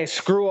 telling someone, hey,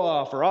 screw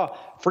off, or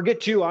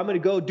forget you, I'm going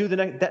to go do the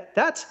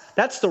next.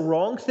 That's the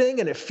wrong thing,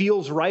 and it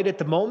feels right at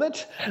the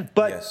moment.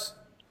 But yes,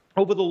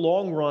 over the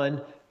long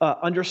run,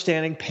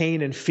 understanding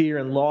pain and fear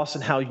and loss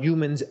and how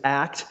humans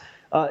act,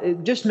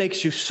 it just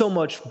makes you so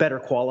much better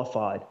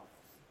qualified.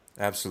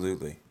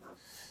 Absolutely.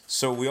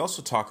 So we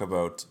also talk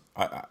about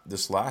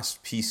this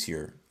last piece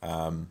here,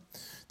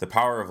 the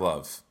power of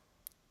love.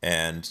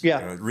 And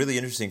really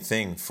interesting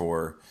thing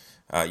for,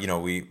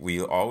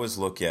 we always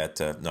look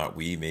at, not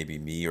we, maybe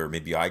me, or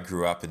maybe I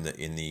grew up in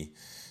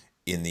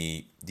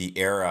the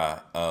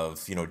era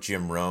of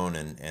Jim Rohn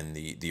and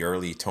the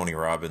early Tony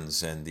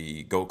Robbins and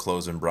the Go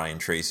Close and Brian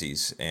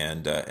Tracy's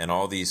and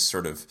all these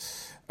sort of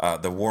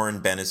the Warren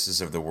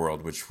Bennis's of the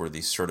world, which were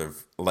these sort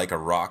of like a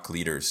rock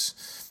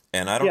leaders.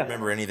 And I don't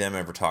remember any of them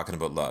ever talking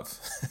about love.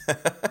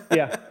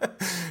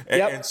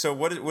 And so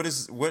what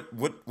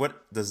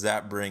does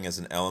that bring as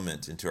an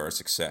element into our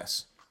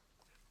success?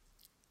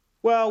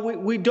 Well,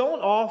 we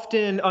don't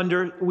often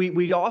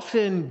we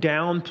often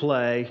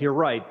downplay. You're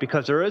right,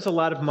 because there is a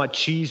lot of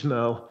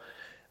machismo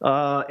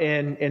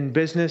in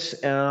business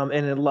and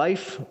in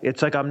life.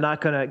 It's like I'm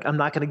not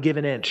gonna give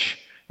an inch,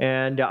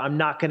 and I'm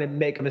not gonna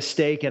make a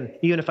mistake. And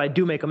even if I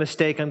do make a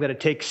mistake, I'm gonna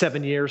take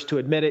 7 years to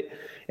admit it,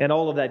 and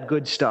all of that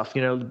good stuff.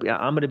 I'm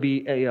gonna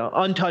be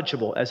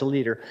untouchable as a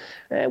leader.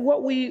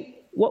 What we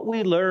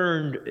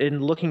learned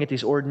in looking at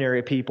these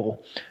ordinary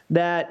people,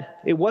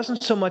 that it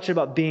wasn't so much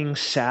about being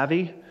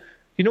savvy.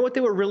 You know what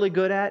they were really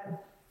good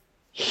at?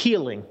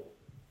 Healing.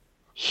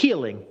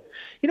 You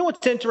know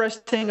what's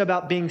interesting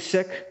about being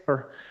sick?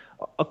 Or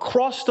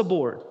across the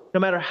board, no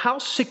matter how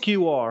sick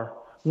you are,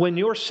 when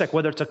you're sick,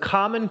 whether it's a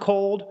common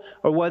cold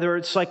or whether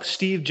it's like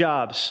Steve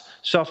Jobs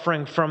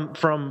suffering from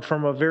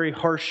a very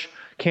harsh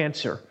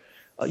cancer,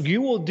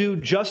 you will do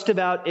just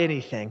about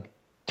anything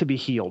to be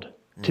healed,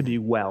 to be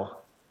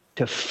well,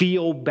 to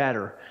feel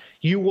better.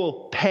 You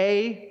will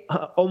pay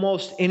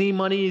almost any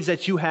monies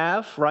that you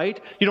have, right?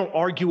 You don't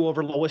argue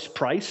over lowest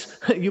price.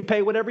 You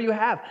pay whatever you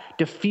have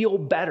to feel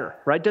better,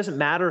 right? Doesn't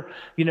matter,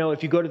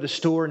 if you go to the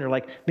store and you're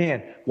like,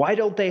 man, why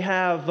don't they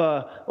have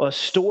a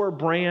store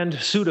brand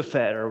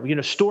Sudafed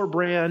or, store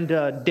brand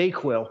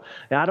Dayquil?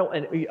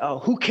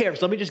 Who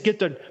cares? Let me just get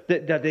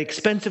the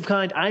expensive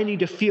kind. I need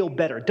to feel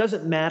better. It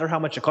doesn't matter how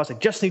much it costs. I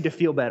just need to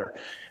feel better.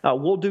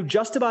 We'll do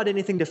just about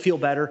anything to feel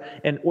better.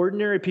 And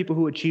ordinary people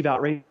who achieve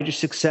outrageous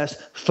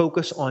success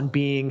focus on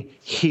being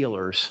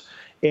healers.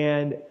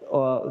 And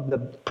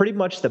pretty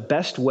much the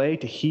best way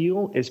to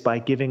heal is by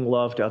giving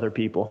love to other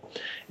people.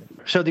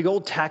 So the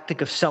old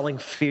tactic of selling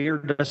fear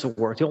doesn't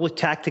work. The old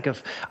tactic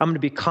of I'm going to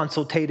be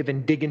consultative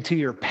and dig into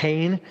your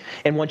pain,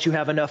 and once you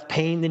have enough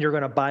pain, then you're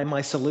going to buy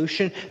my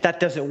solution, that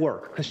doesn't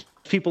work, because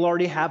people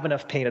already have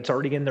enough pain. It's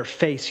already in their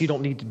face. You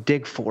don't need to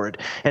dig for it.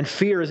 And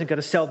fear isn't going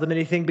to sell them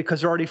anything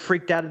because they're already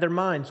freaked out of their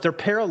minds. They're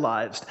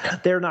paralyzed.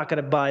 They're not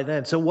going to buy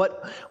then. So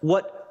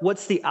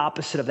what's the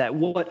opposite of that?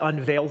 What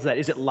unveils that?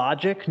 Is it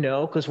logic?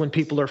 No, because when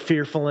people are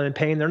fearful and in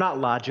pain, they're not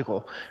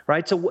logical,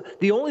 right? So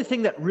the only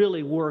thing that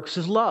really works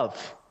is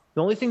love.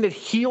 The only thing that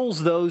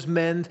heals those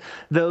men,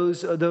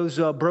 those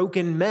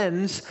broken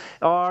men's,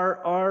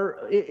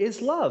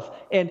 is love.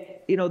 And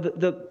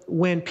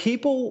when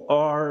people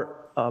are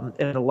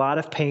in a lot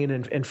of pain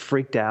and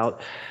freaked out,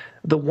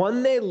 the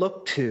one they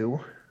look to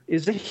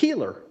is a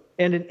healer.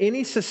 And in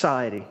any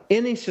society,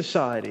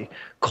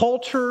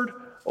 cultured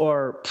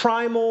or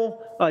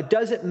primal,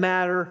 doesn't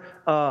matter.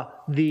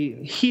 The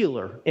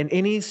healer in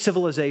any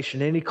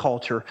civilization, any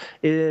culture,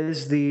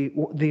 is the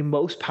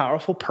most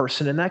powerful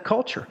person in that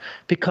culture,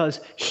 because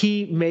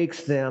he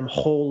makes them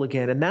whole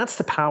again. And that's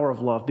the power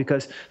of love,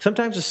 because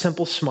sometimes a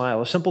simple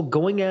smile, a simple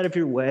going out of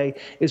your way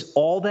is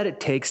all that it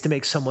takes to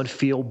make someone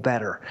feel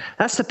better.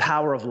 That's the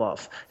power of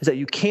love, is that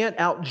you can't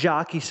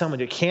out-jockey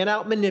someone, you can't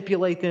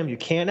out-manipulate them, you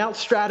can't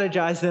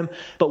out-strategize them,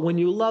 but when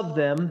you love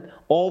them,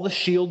 all the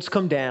shields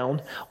come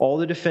down, all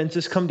the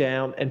defenses come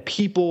down, and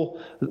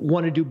people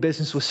want to do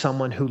business with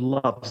someone who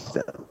loves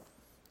them.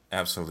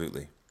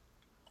 Absolutely.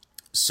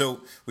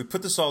 So we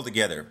put this all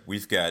together.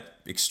 We've got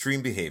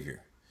extreme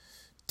behavior,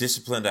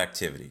 disciplined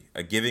activity,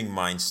 a giving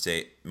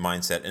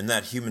mindset, and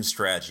that human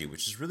strategy,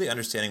 which is really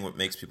understanding what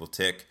makes people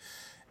tick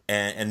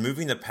and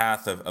moving the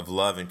path of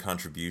love and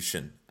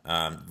contribution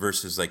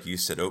versus, like you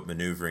said,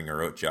 out-maneuvering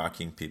or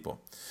out-jockeying people.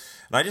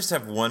 And I just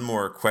have one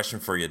more question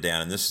for you,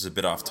 Dan, and this is a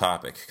bit off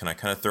topic. Can I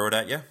kind of throw it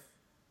at you?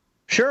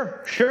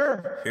 Sure.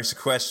 Here's a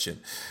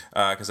question,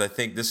 because I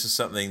think this is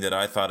something that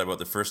I thought about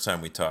the first time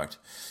we talked,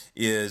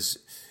 is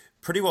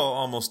pretty well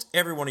almost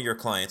every one of your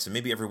clients, and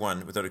maybe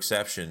everyone without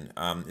exception,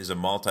 is a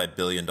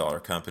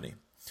multi-billion-dollar company.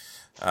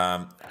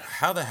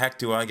 How the heck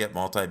do I get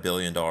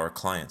multi-billion-dollar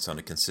clients on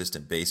a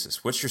consistent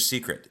basis? What's your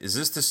secret? Is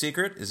this the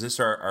secret? Is this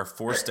our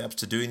 4 steps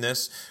to doing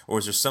this? Or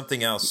is there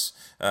something else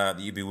that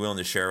you'd be willing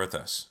to share with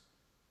us?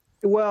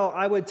 Well,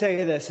 I would tell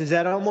you this, is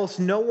that almost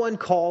no one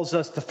calls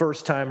us the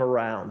first time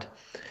around.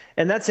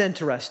 And that's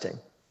interesting.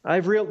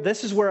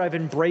 This is where I've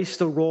embraced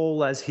the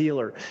role as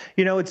healer.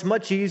 It's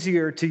much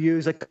easier to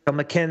use a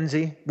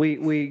McKinsey.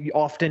 We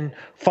often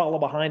follow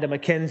behind a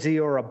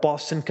McKinsey or a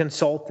Boston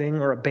Consulting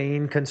or a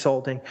Bain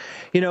Consulting.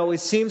 It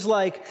seems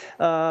like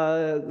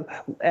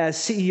as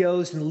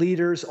CEOs and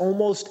leaders,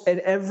 almost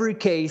in every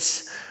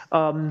case,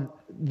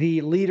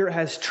 the leader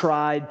has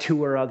tried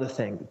 2 or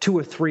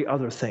 3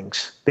 other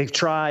things. They've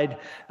tried,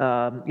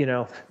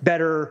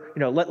 better.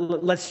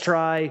 Let's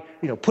try,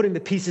 putting the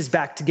pieces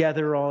back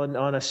together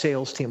on a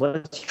sales team.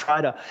 Let's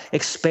try to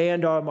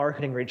expand our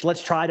marketing reach.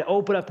 Let's try to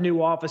open up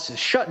new offices,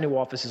 shut new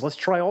offices. Let's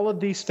try all of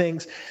these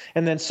things.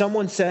 And then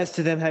someone says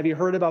to them, "Have you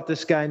heard about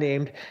this guy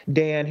named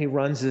Dan? He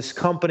runs this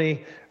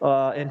company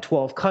in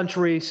 12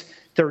 countries,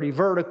 30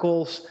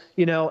 verticals,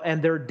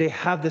 and they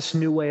have this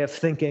new way of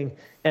thinking."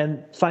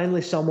 And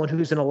finally, someone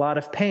who's in a lot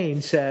of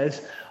pain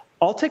says,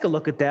 "I'll take a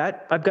look at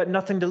that. I've got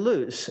nothing to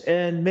lose."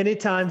 And many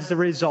times the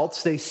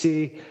results they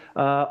see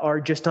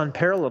are just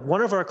unparalleled.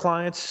 One of our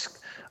clients,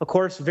 of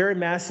course, very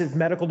massive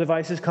medical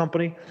devices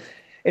company,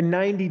 in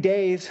 90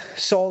 days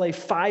saw a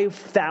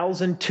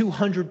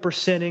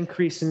 5,200%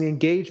 increase in the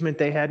engagement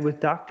they had with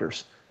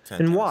doctors.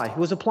 Fantastic. And why? It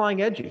was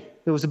applying Edgy.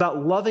 It was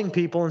about loving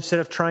people instead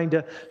of trying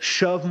to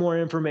shove more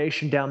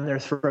information down their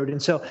throat.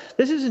 And so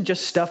this isn't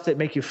just stuff that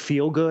make you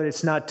feel good.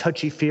 It's not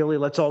touchy-feely.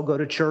 Let's all go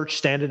to church,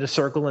 stand in a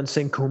circle, and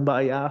sing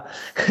Kumbaya.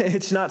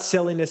 It's not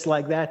silliness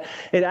like that.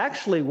 It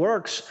actually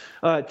works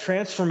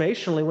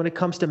transformationally when it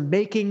comes to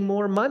making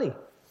more money.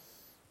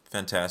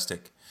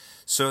 Fantastic.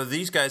 So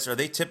these guys, are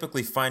they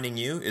typically finding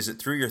you? Is it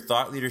through your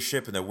thought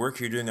leadership and the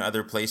work you're doing in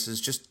other places,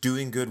 just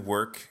doing good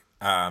work?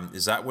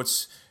 Is that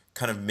what's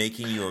kind of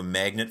making you a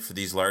magnet for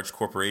these large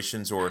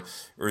corporations, or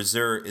is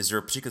there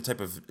a particular type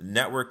of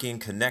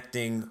networking,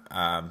 connecting?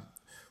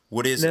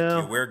 What is it? Do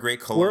you wear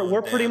great cologne?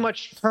 We're pretty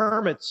much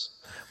hermits.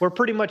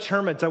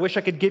 I wish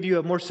I could give you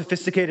a more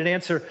sophisticated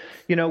answer.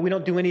 We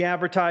don't do any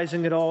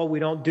advertising at all. We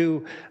don't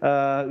do,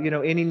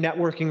 any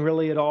networking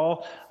really at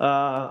all.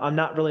 I'm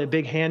not really a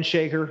big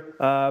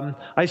handshaker.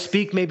 I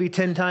speak maybe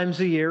 10 times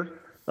a year.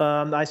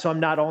 So I'm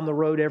not on the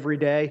road every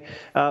day.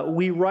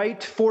 We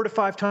write 4 to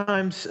 5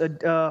 times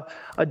a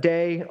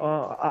day.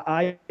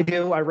 I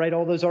write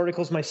all those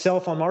articles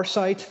myself on our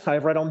site. I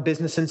write on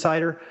Business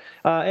Insider.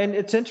 And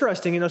it's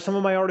interesting, some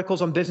of my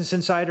articles on Business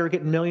Insider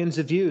get millions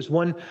of views.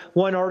 One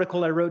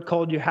article I wrote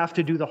called "You Have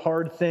to Do the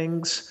Hard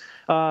Things"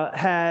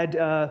 had,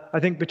 I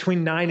think,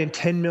 between 9 and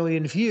 10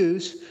 million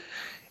views.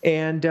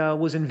 And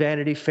was in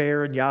Vanity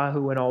Fair and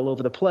Yahoo and all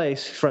over the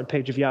place, front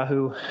page of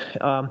Yahoo.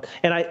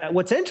 Here's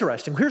what's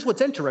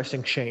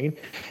interesting, Shane,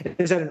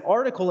 is that an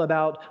article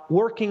about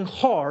working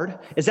hard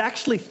is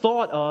actually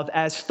thought of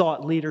as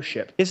thought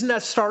leadership. Isn't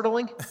that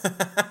startling?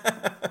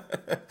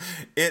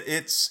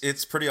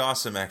 It's pretty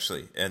awesome,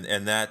 actually,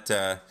 and that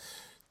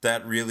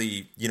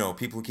really,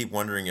 people keep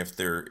wondering if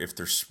they're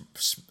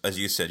as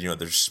you said,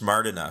 they're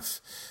smart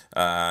enough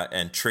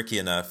and tricky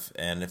enough,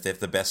 and if they have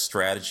the best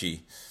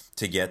strategy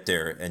to get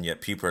there, and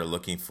yet people are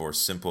looking for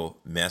simple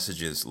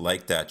messages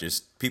like that.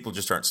 People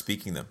just aren't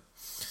speaking them.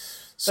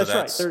 So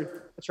that's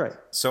right.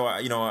 So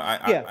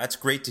that's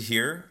great to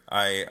hear.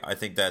 I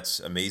think that's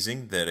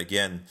amazing. That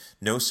again,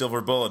 no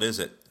silver bullet, is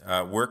it?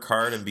 Work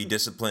hard and be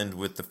disciplined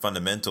with the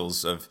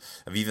fundamentals of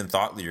even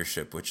thought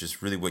leadership, which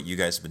is really what you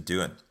guys have been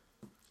doing.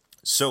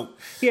 So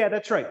yeah,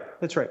 that's right.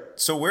 That's right.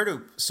 So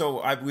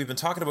we've been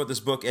talking about this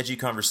book, Edgy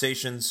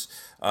Conversations.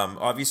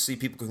 Obviously,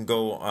 people can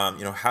go,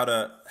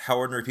 how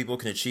ordinary people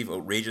can achieve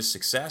outrageous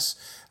success.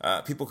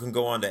 People can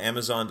go on to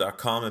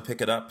Amazon.com and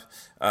pick it up.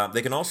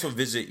 They can also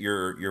visit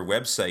your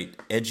website,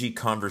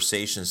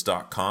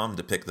 edgyconversations.com,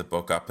 to pick the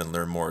book up and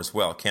learn more as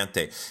well, can't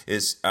they?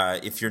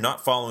 If you're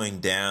not following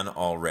Dan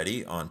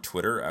already on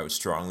Twitter, I would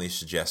strongly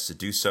suggest to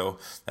do so.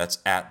 That's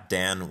at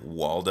Dan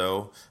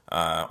Waldo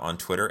on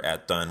Twitter,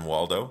 at Dan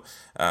Waldo,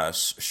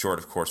 short,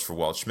 of course, for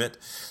Waldschmidt.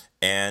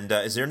 And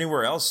is there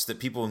anywhere else that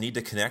people need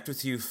to connect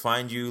with you,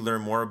 find you,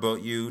 learn more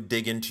about you,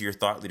 dig into your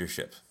thought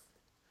leadership?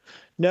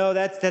 No,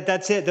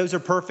 that's it. Those are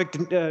perfect.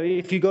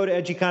 If you go to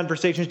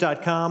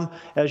edgyconversations.com,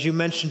 as you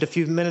mentioned a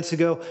few minutes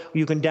ago,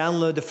 you can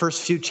download the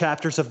first few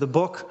chapters of the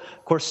book.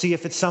 Of course, see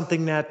if it's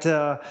something that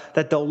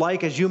they'll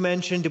like. As you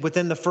mentioned,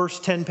 within the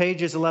first 10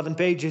 pages, 11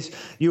 pages,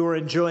 you are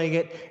enjoying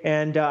it,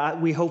 and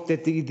we hope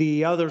that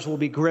the others will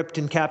be gripped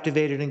and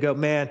captivated and go,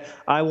 man,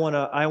 I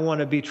want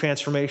to be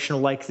transformational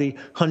like the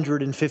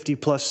 150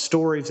 plus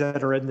stories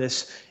that are in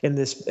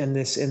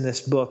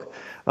this book.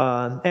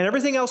 And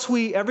everything else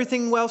we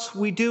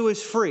do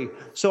is free.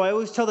 So I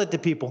always tell that to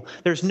people.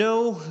 There's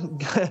you're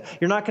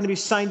not going to be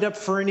signed up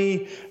for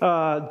any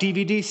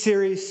DVD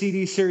series,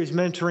 CD series,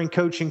 mentoring,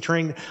 coaching,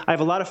 training. I have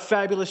a lot of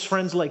fabulous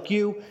friends like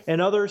you and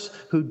others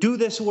who do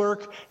this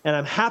work, and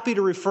I'm happy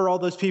to refer all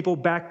those people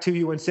back to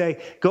you and say,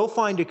 go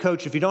find a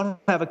coach. If you don't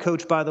have a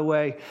coach, by the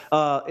way,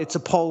 it's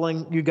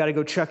appalling. You got to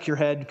go check your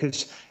head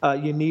because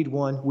you need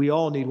one. We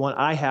all need one.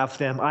 I have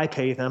them. I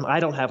pay them. I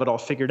don't have it all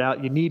figured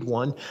out. You need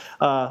one.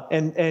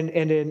 And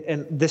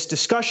this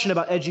discussion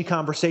about edgy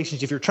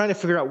conversations, if you're trying to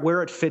figure out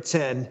where it fits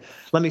in,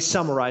 let me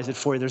summarize it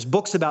for you. There's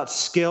books about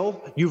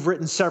skill. You've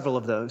written several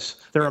of those.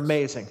 They're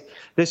amazing.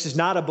 This is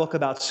not a book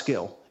about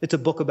skill. It's a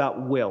book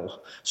about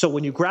will. So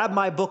when you grab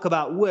my book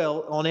about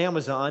will on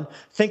Amazon,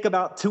 think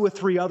about 2 or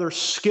 3 other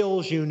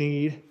skills you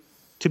need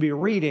to be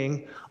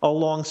reading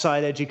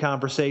alongside edgy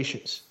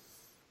conversations.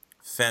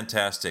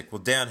 Fantastic. Well,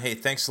 Dan, hey,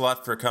 thanks a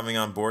lot for coming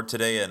on board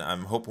today, and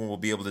I'm hoping we'll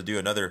be able to do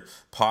another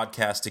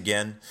podcast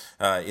again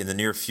in the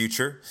near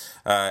future.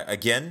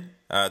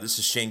 This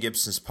is Shane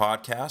Gibson's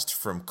podcast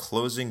from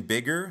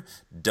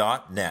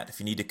closingbigger.net. If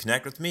you need to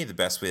connect with me, the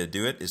best way to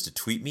do it is to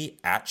tweet me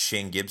at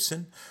Shane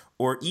Gibson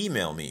or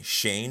email me,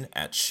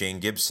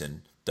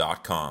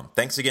 shane@shanegibson.com.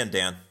 Thanks again,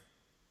 Dan.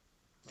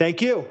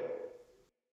 Thank you.